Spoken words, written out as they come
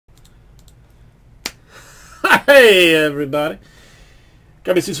Hey everybody,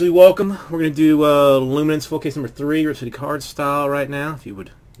 gotta be welcome. We're gonna do Luminance full case number 3, Rip City card style right now. If you would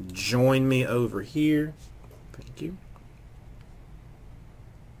join me over here, thank you.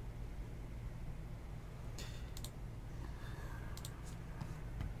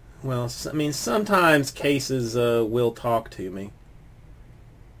 Well, I mean, sometimes cases will talk to me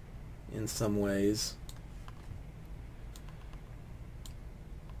in some ways.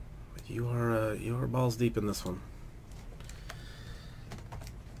 You are balls deep in this one.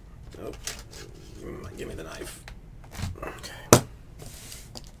 Oh, give me the knife. Okay.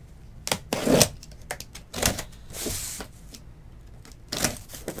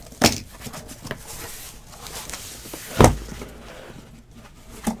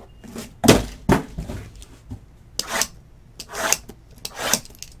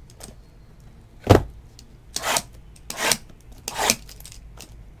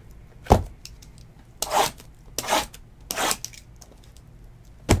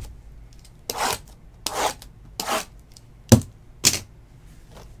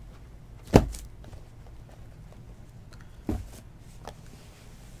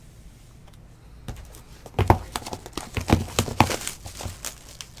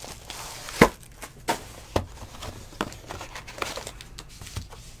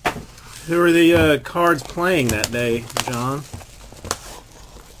 Who are the cards playing that day, John?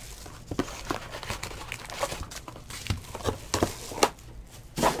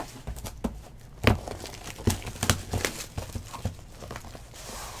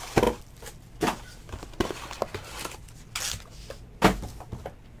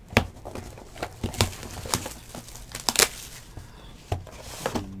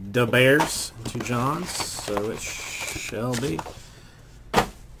 The Bears to John, so it shall be.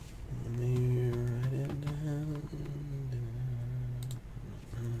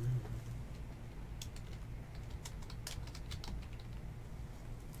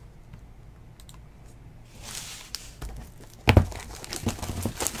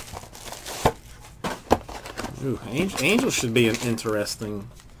 Ooh, Angel should be an interesting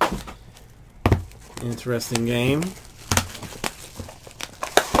game.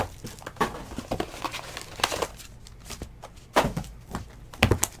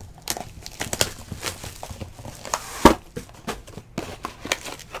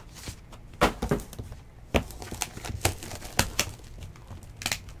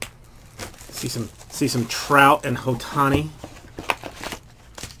 See some Trout and Hotness.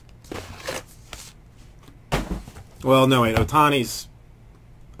 Well, no, wait. Otani's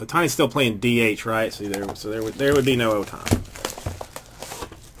still playing DH, right? So there would be no Otani.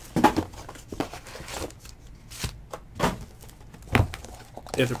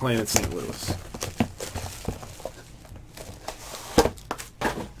 If they're playing in St. Louis.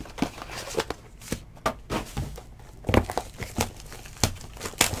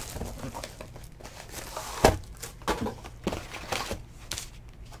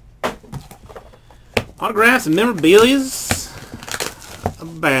 Autographs and memorabilias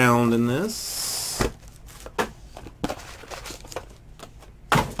abound in this.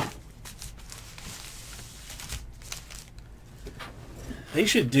 They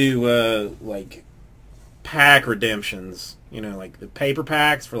should do like pack redemptions, you know, like the paper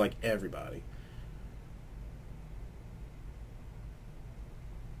packs for like everybody.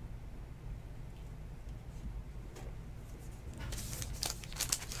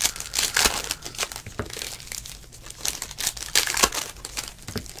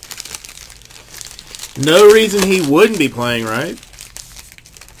 No reason he wouldn't be playing, right?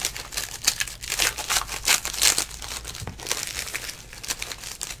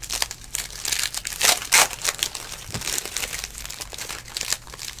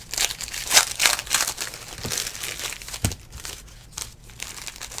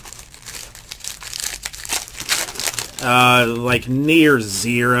 Like near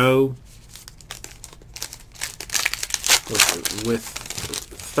zero with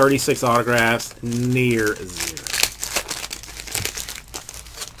 36 autographs, near zero.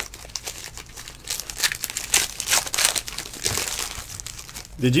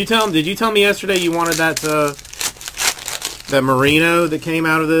 Did you tell me yesterday you wanted that that Marino that came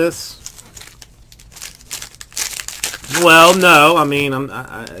out of this? Well, no. I mean,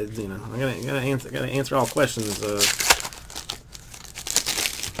 I gotta answer all questions.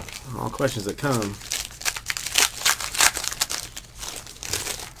 All questions that come.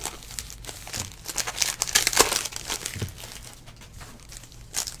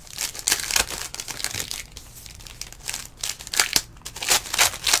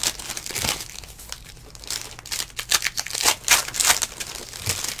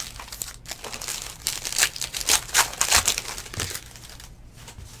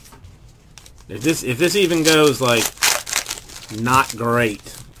 If this even goes like not great,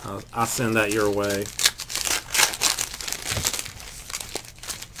 I'll send that your way.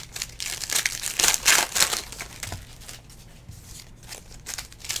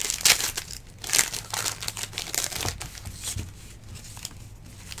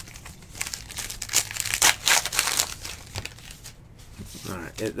 All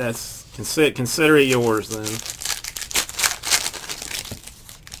right, that's consider it yours then.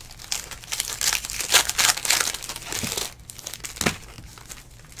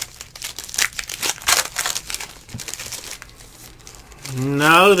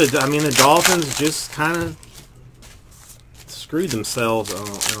 No, I mean the Dolphins just kind of screwed themselves in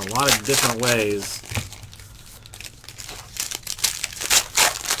a lot of different ways.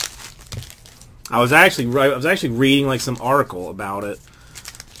 I was actually reading like some article about it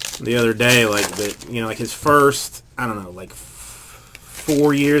the other day, like that, you know, like his first, I don't know, like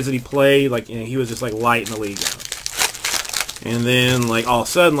 4 years that he played, like, you know, he was just like lighting the league out, and then like all of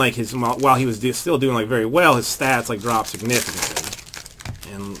a sudden, like while he was still doing like very well, his stats like dropped significantly,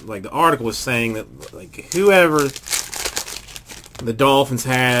 and like the article was saying that like whoever the Dolphins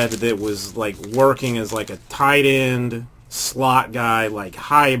had that was like working as like a tight end slot guy, like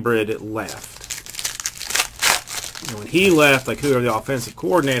hybrid, left. And when he left, like whoever the offensive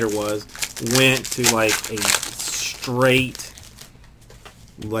coordinator was, went to like a straight,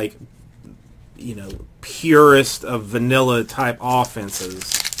 like, you know, purest of vanilla type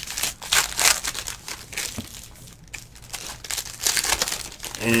offenses.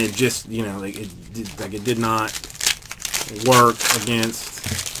 And it just, you know, like it did not work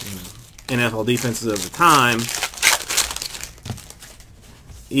against, you know, NFL defenses of the time,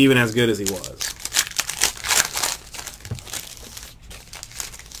 even as good as he was.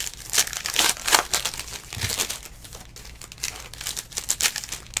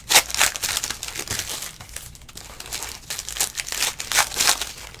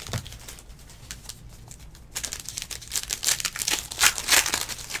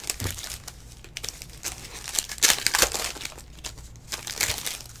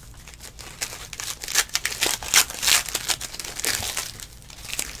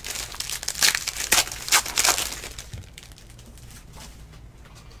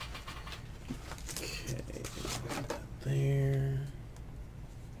 There.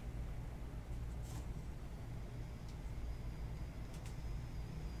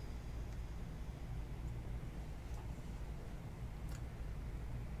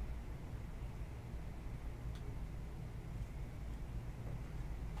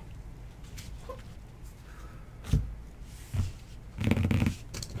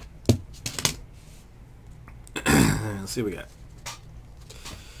 Let's see what we got.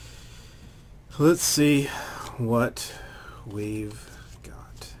 Let's see what we've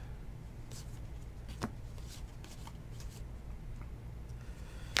got.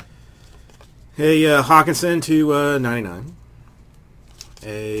 A Hawkinson to 99.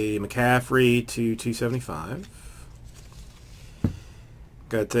 A McCaffrey to 275.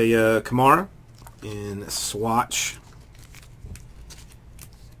 Got a Kamara in swatch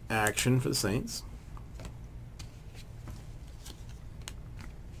action for the Saints.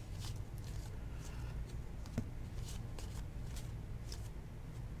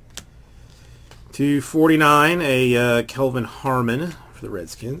 To 49, a Kelvin Harmon for the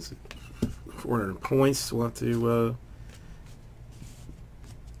Redskins. 400 points. We'll have to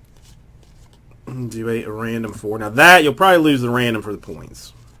do a random for. Now that, you'll probably lose the random for the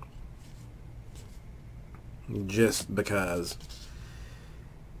points. Just because.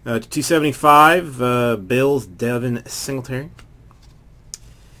 To 275, Bills, Devin Singletary.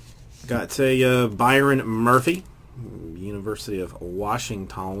 Got a Byron Murphy, University of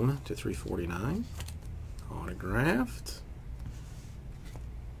Washington, to 349. Autographed.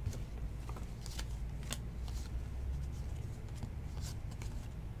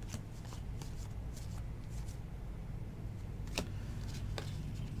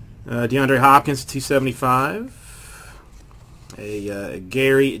 DeAndre Hopkins, 275. A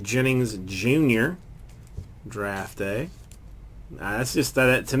Gary Jennings Jr. draft day. That's just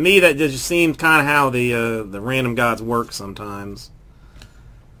that. To me, that just seems kind of how the random gods work sometimes.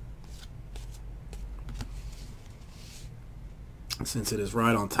 Since it is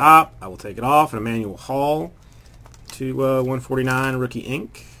right on top, I will take it off. And Emmanuel Hall to 149 Rookie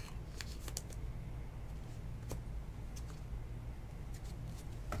Inc.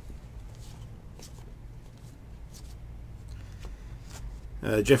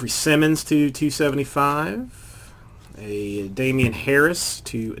 Jeffrey Simmons to 275. A Damian Harris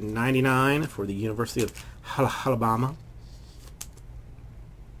to 99 for the University of Alabama.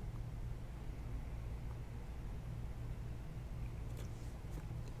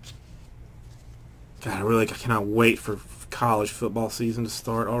 God, I cannot wait for college football season to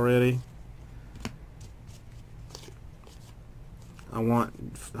start already. I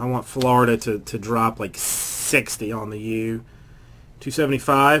want Florida to drop like 60 on the U.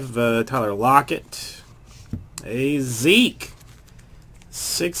 275, Tyler Lockett. A Zeke.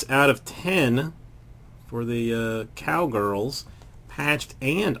 6 out of 10 for the Cowgirls. Patched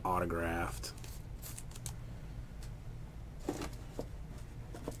and autographed.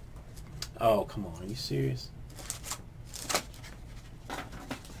 Oh, come on. Are you serious?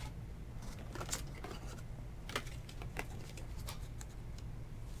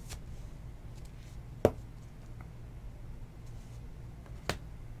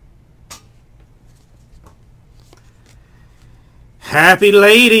 Happy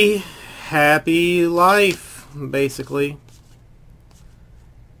lady, happy life, basically.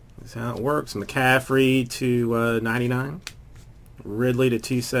 That's how it works. McCaffrey to 99. Ridley to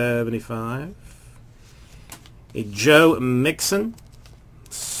 275. A Joe Mixon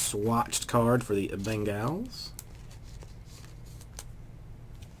swatched card for the Bengals.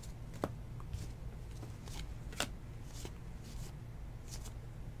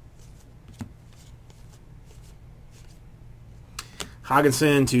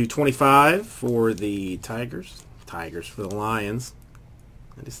 Hockenson to 25 for the Tigers. Tigers for the Lions.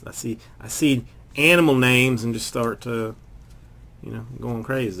 I see animal names and just start to, going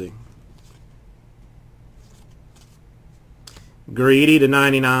crazy. Greedy to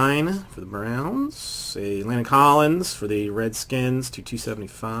 99 for the Browns. A Landon Collins for the Redskins to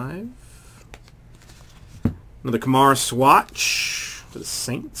 275. Another Kamara swatch for the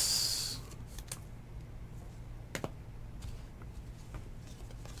Saints.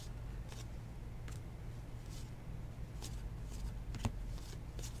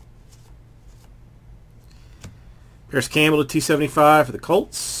 Paris Campbell to 275 for the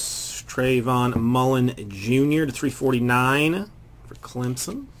Colts. Trayvon Mullen Jr. to 349 for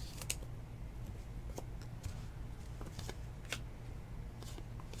Clemson.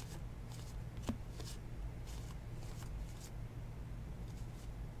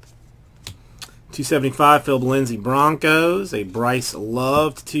 $275 Philip Lindsay Broncos. A Bryce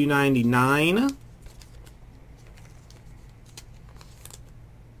Love to 299.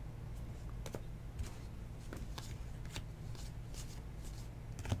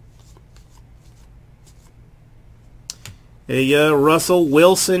 A Russell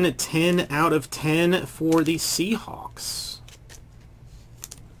Wilson 10 out of 10 for the Seahawks.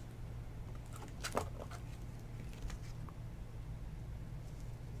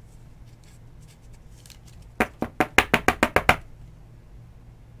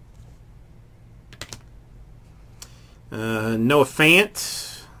 Noah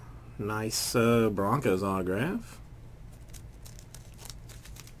Fant. Nice Broncos autograph.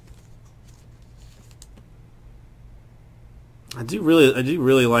 I do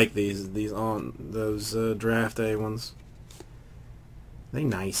really like these on those draft day ones. They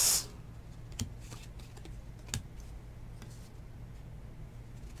nice.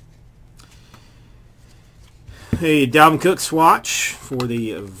 A Dalvin Cook swatch for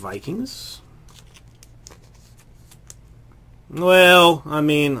the Vikings. Well, I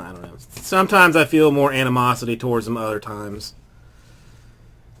mean, I don't know. Sometimes I feel more animosity towards them other times.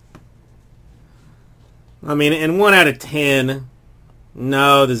 I mean, in 1 out of 10,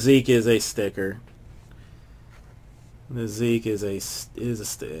 no, the Zeke is a sticker. The Zeke is a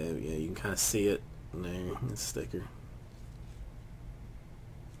sticker. Yeah, you can kind of see it there. It's a sticker.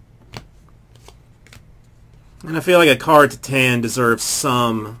 And I feel like a card to 10 deserves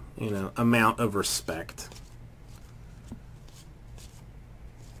some, amount of respect.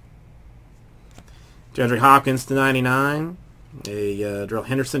 DeAndre Hopkins to 99. A Darrell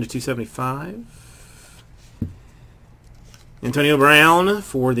Henderson to 275. Antonio Brown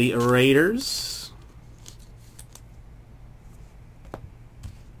for the Raiders.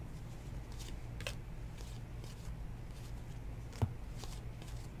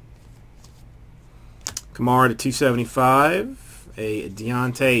 Kamara to 275. A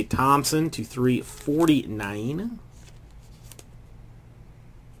Deontay Thompson to 349.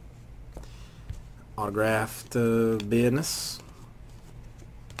 Autographed business.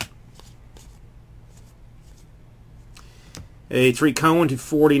 A Tariq Cohen to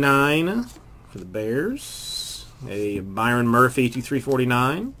 49 for the Bears. A Byron Murphy to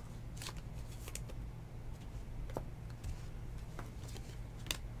 349.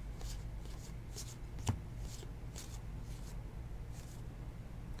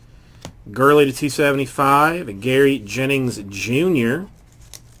 Gurley to 275. A Gary Jennings Jr.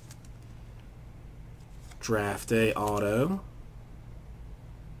 Draft day auto.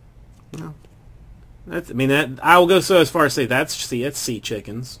 No. I mean, that I will go so as far as say that's sea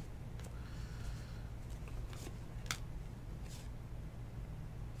chickens.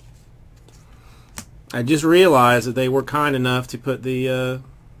 I just realized that they were kind enough to put the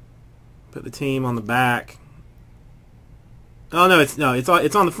team on the back. Oh no, it's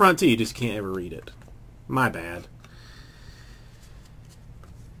on the front too. You just can't ever read it. My bad.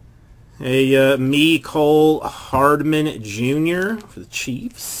 A Cole Hardman Jr. for the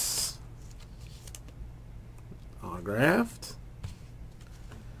Chiefs. Autographed.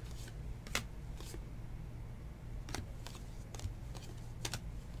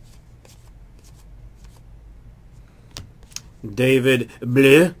 David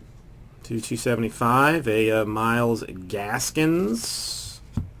Bleu to 275. A Miles Gaskins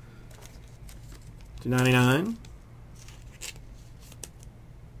to 99.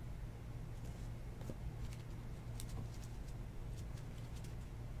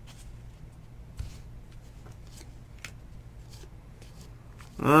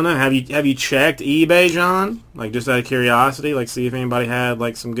 I don't know. Have you checked eBay, John? Like, just out of curiosity, like see if anybody had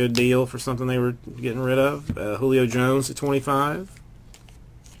like some good deal for something they were getting rid of. Julio Jones to 25.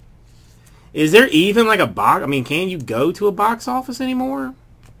 Is there even like a box? I mean, can you go to a box office anymore?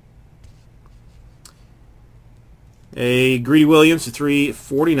 A Greedy Williams to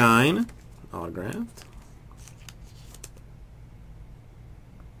 349, autographed.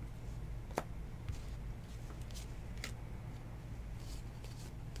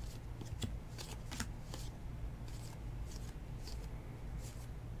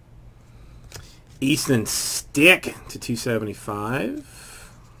 Easton Stick to 275.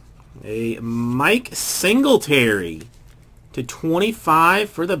 A Mike Singletary to 25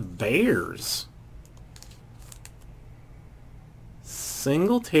 for the Bears.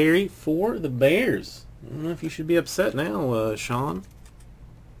 Singletary for the Bears. I don't know if you should be upset now, Sean.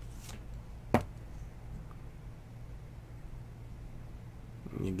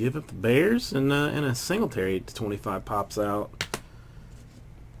 You give up the Bears, and a Singletary to 25 pops out.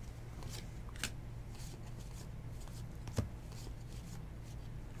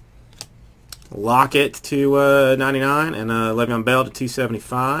 Lockett to 99, and Le'Veon Bell to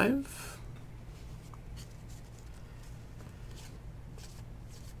 275.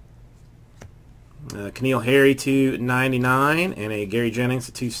 Keneal Harry to 99, and a Gary Jennings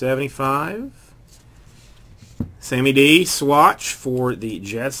to 275. Sammy D swatch for the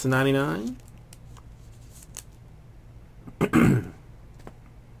Jets to 99.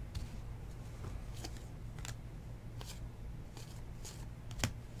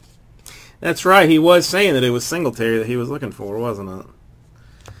 That's right, he was saying that it was Singletary that he was looking for, wasn't it?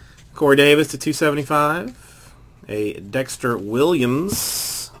 Corey Davis to 275. A Dexter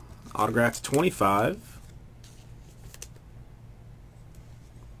Williams autograph to 25.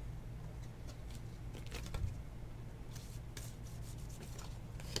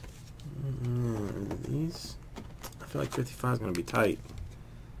 These, I feel like 55 is going to be tight.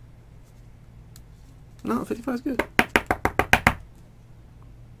 No, 55 is good.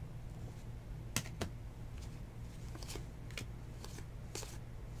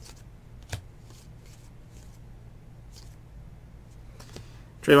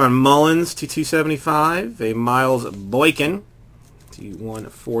 Trayvon Mullins to 275. A Miles Boykin to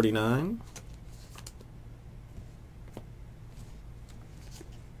 149.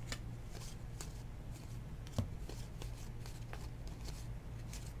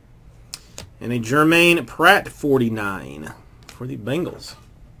 And a Jermaine Pratt 49 for the Bengals.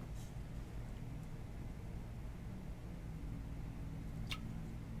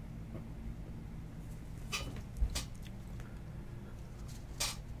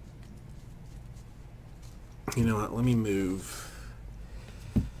 You know what, let me move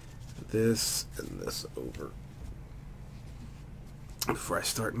this and this over before I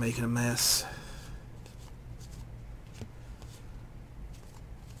start making a mess.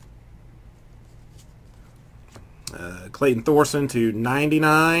 Clayton Thorson to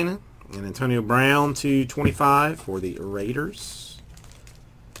 99, and Antonio Brown to 25 for the Raiders.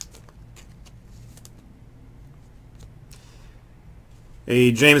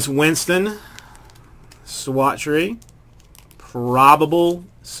 A Jameis Winston swatchery, probable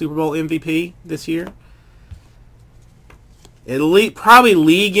Super Bowl MVP this year. Probably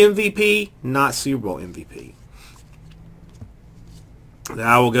league MVP, not Super Bowl MVP.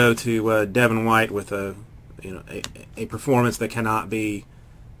 I will go to Devin White with a performance that cannot be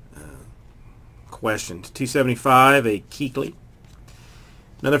questioned. 275, a Kuechly.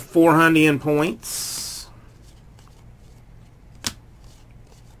 Another 400 points.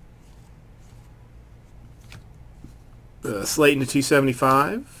 Slayton to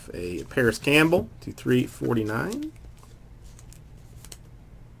 275. A Paris Campbell to 349.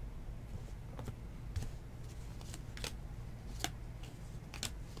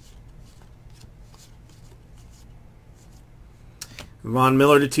 Von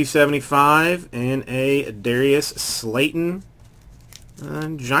Miller to 275, and a Darius Slayton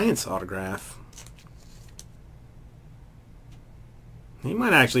Giants autograph. He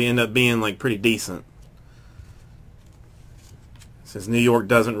might actually end up being like pretty decent, since New York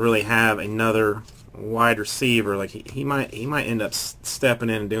doesn't really have another wide receiver. Like he might end up stepping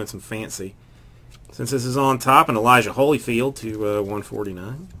in and doing some fancy. Since this is on top, and Elijah Holyfield to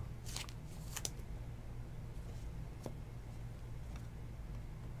 149.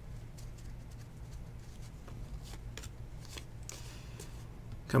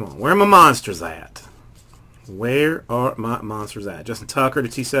 Come on, where are my monsters at? Where are my monsters at? Justin Tucker to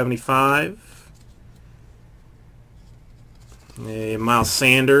 275. A Miles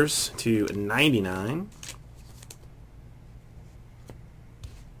Sanders to 99.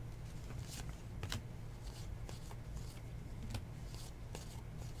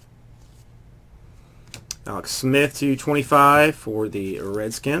 Alex Smith to 25 for the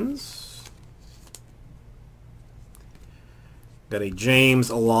Redskins. Got a James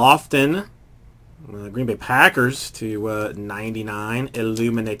Lofton, Green Bay Packers to 99,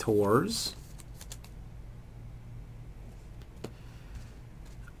 Illuminators.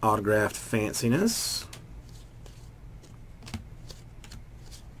 Autographed fanciness.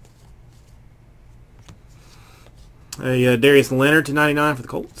 A Darius Leonard to 99 for the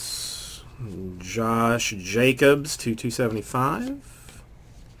Colts. Josh Jacobs to 275.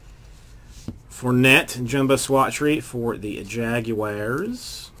 Fournette Jumbo Swatchery for the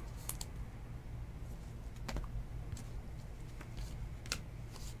Jaguars.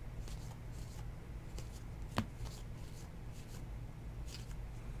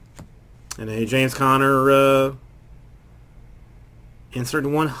 And a James Conner insert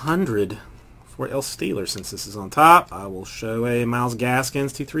 100 for El Steelers. Since this is on top, I will show a Myles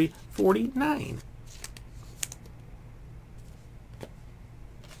Gaskins to 349.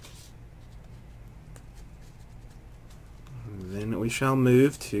 Then we shall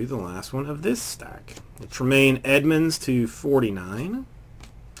move to the last one of this stack. Tremaine Edmonds to 49.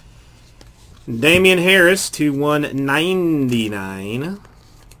 Damian Harris to 199.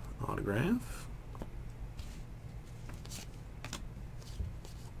 Autograph.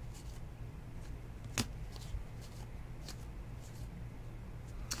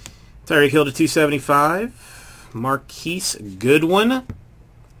 Tyreek Hill to 275. Marquise Goodwin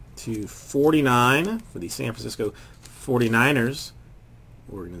to 49 for the San Francisco 49ers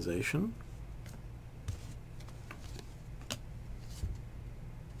organization.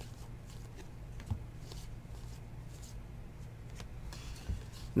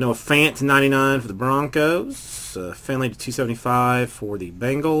 Noah Fant to 99 for the Broncos. Finley to 275 for the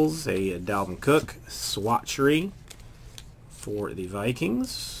Bengals. A Dalvin Cook swatchery for the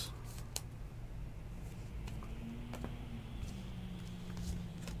Vikings.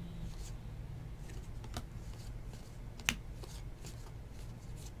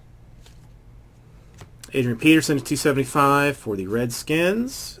 Adrian Peterson to 275 for the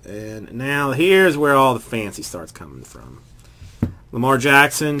Redskins. And now here's where all the fancy starts coming from. Lamar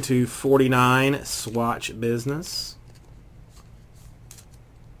Jackson to 49, swatch business.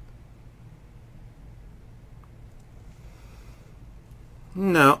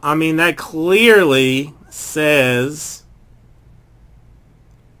 No, I mean that clearly says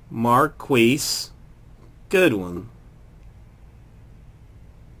Marquise Goodwin.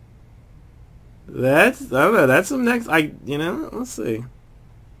 That's, I don't know, that's some next, let's see.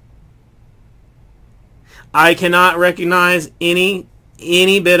 I cannot recognize any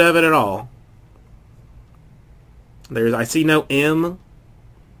bit of it at all. I see no M.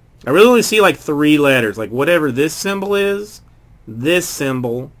 I really only see like 3 letters, like whatever this symbol is, this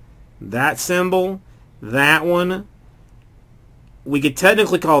symbol, that one. We could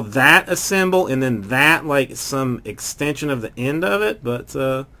technically call that a symbol, and then that like some extension of the end of it, but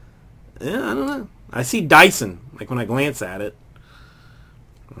yeah, I don't know. I see Dyson, like when I glance at it.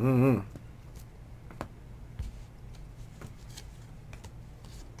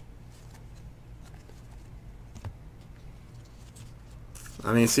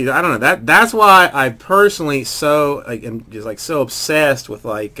 I mean, see, I don't know. That's why I personally am just like so obsessed with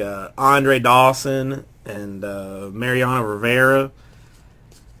like Andre Dawson and Mariano Rivera.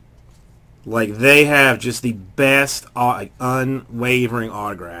 Like they have just the best, unwavering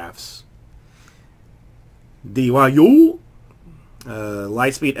autographs. DYU,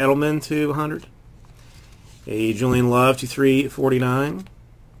 Lightspeed Edelman to 100. A Julian Love to 349.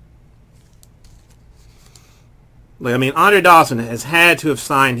 Like, I mean, Andre Dawson has had to have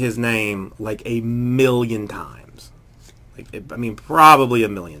signed his name like a million times. Like, I mean, probably a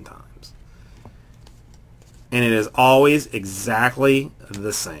million times. And it is always exactly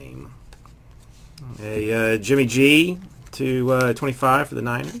the same. A Jimmy G to 25 for the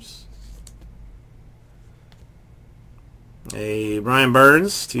Niners. A Brian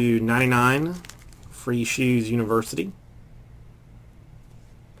Burns to 99, Free Shoes University.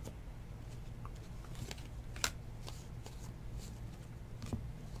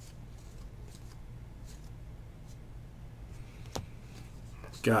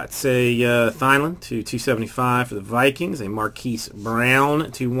 Got a Thielen to 275 for the Vikings. A Marquise Brown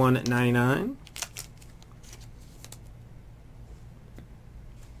to 199.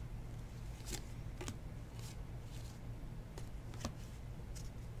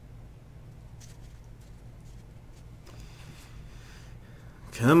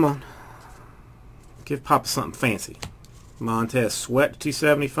 Come on. Give Papa something fancy. Montez Sweat to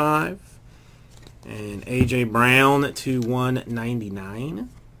 275. And A.J. Brown to 199.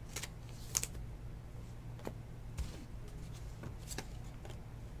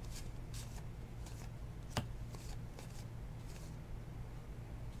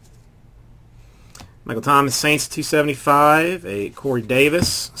 Michael Thomas, Saints 275. A Corey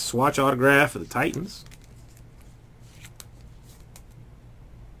Davis swatch autograph for the Titans.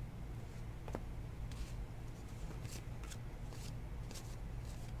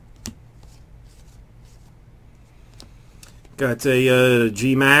 Got a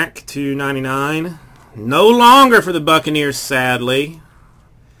G-Mac 299. No longer for the Buccaneers, sadly.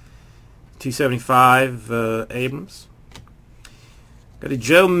 275 Abrams. Got a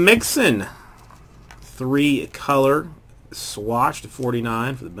Joe Mixon 3-color swatch to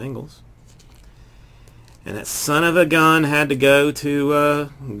 49 for the Bengals. And that son of a gun had to go to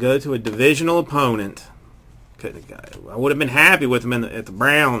a divisional opponent. I would have been happy with him at the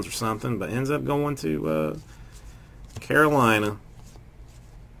Browns or something, but ends up going to Carolina.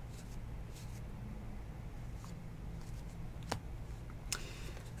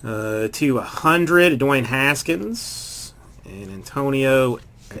 To 100, Dwayne Haskins and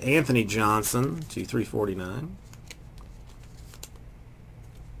Anthony Johnson to 349.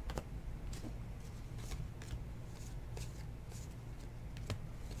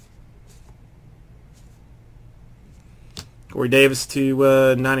 Corey Davis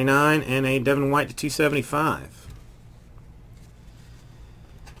to 99 and a Devin White to 275.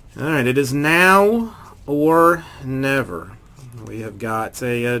 Alright, it is now or never. We have got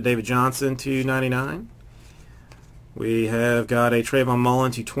a David Johnson to 99. We have got a Trayvon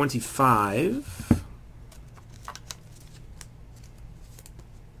Mullen to 25.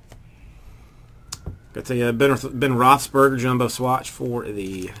 Got a Ben Roethlisberger jumbo swatch for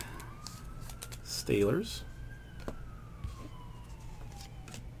the Steelers.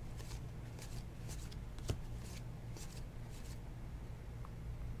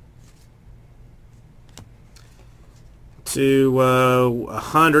 To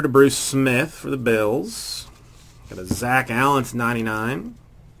 100, Bruce Smith for the Bills. Got a Zach Allen to 99.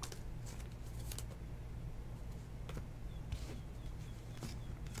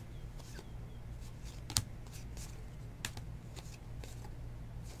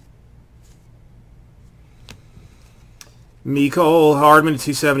 Mecole Hardman to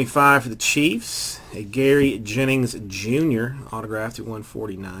 275 for the Chiefs. A Gary Jennings Jr. autograph to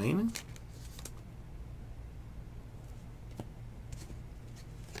 149.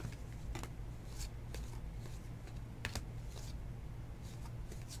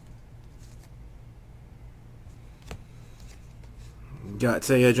 Got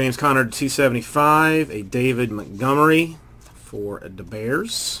a James Conner to 275, a David Montgomery for the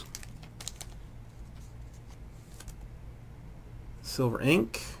Bears. Silver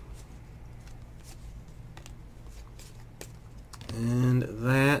ink. And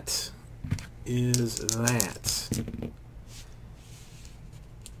that is that.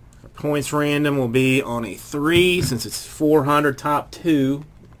 Our points random will be on a 3, since it's 400 top 2.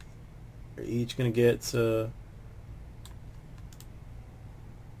 You're each going to get 400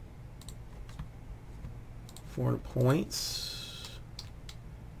 points.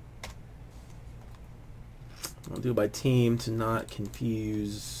 I'll do it by team to not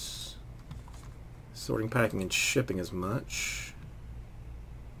confuse sorting, packing, and shipping as much.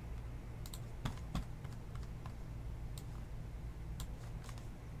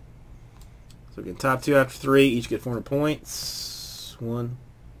 So again, top 2 after 3, each get 400 points. 1,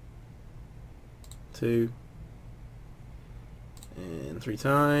 2, and 3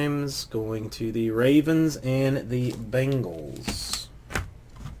 times, going to the Ravens and the Bengals.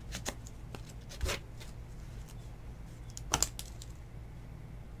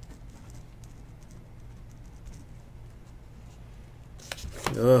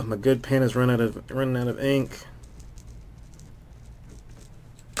 Ugh, my good pen is running out of ink.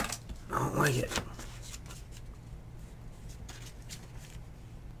 I don't like it.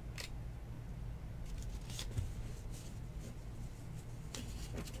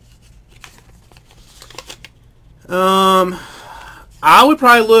 I would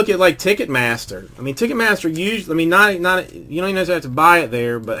probably look at like Ticketmaster. I mean, Ticketmaster usually, I mean, not you don't even have to buy it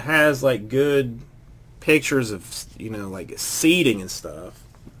there, but has like good pictures of, you know, like seating and stuff.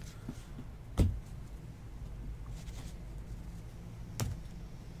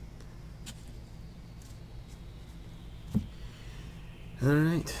 All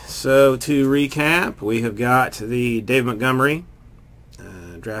right. So to recap, we have got the David Montgomery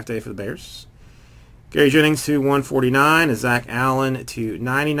draft day for the Bears. Gary Jennings to 149, Zach Allen to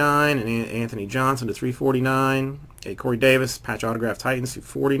 99, and Anthony Johnson to 349. Corey Davis, patch autograph Titans to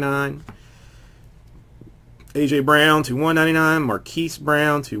 49. A.J. Brown to 199, Marquise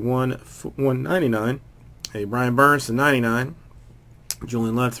Brown to 199. Brian Burns to 99.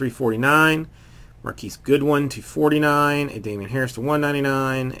 Julian Love 349. Marquise Goodwin to 49. Damian Harris to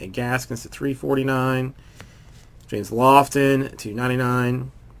 199. Gaskins to 349. James Lofton to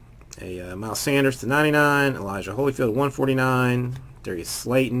 99. Miles Sanders to 99, Elijah Holyfield to 149, Darius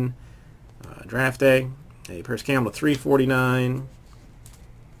Slayton, draft day, Paris Campbell to 349,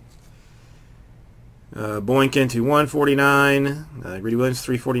 Boykin to 149, Greedy Williams to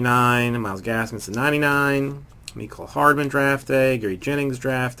 349, Miles Gaskins to 99, Mecole Hardman draft day, Gary Jennings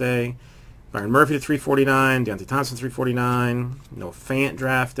draft day, Byron Murphy to 349, Deontay Thompson 349, Noah Fant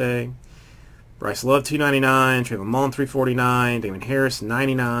draft day, Bryce Love 299, Trayvon Mullen 349, Damon Harris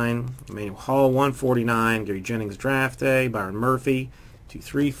 99, Emmanuel Hall 149, Gary Jennings draft day, Byron Murphy to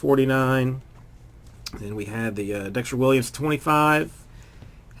 349. Then we had the Dexter Williams 25,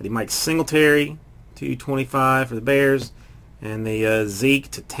 had the Mike Singletary 225 for the Bears, and the Zeke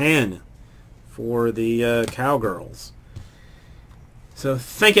to 10 for the Cowgirls. So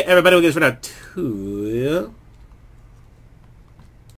thank you everybody. We'll get this right out to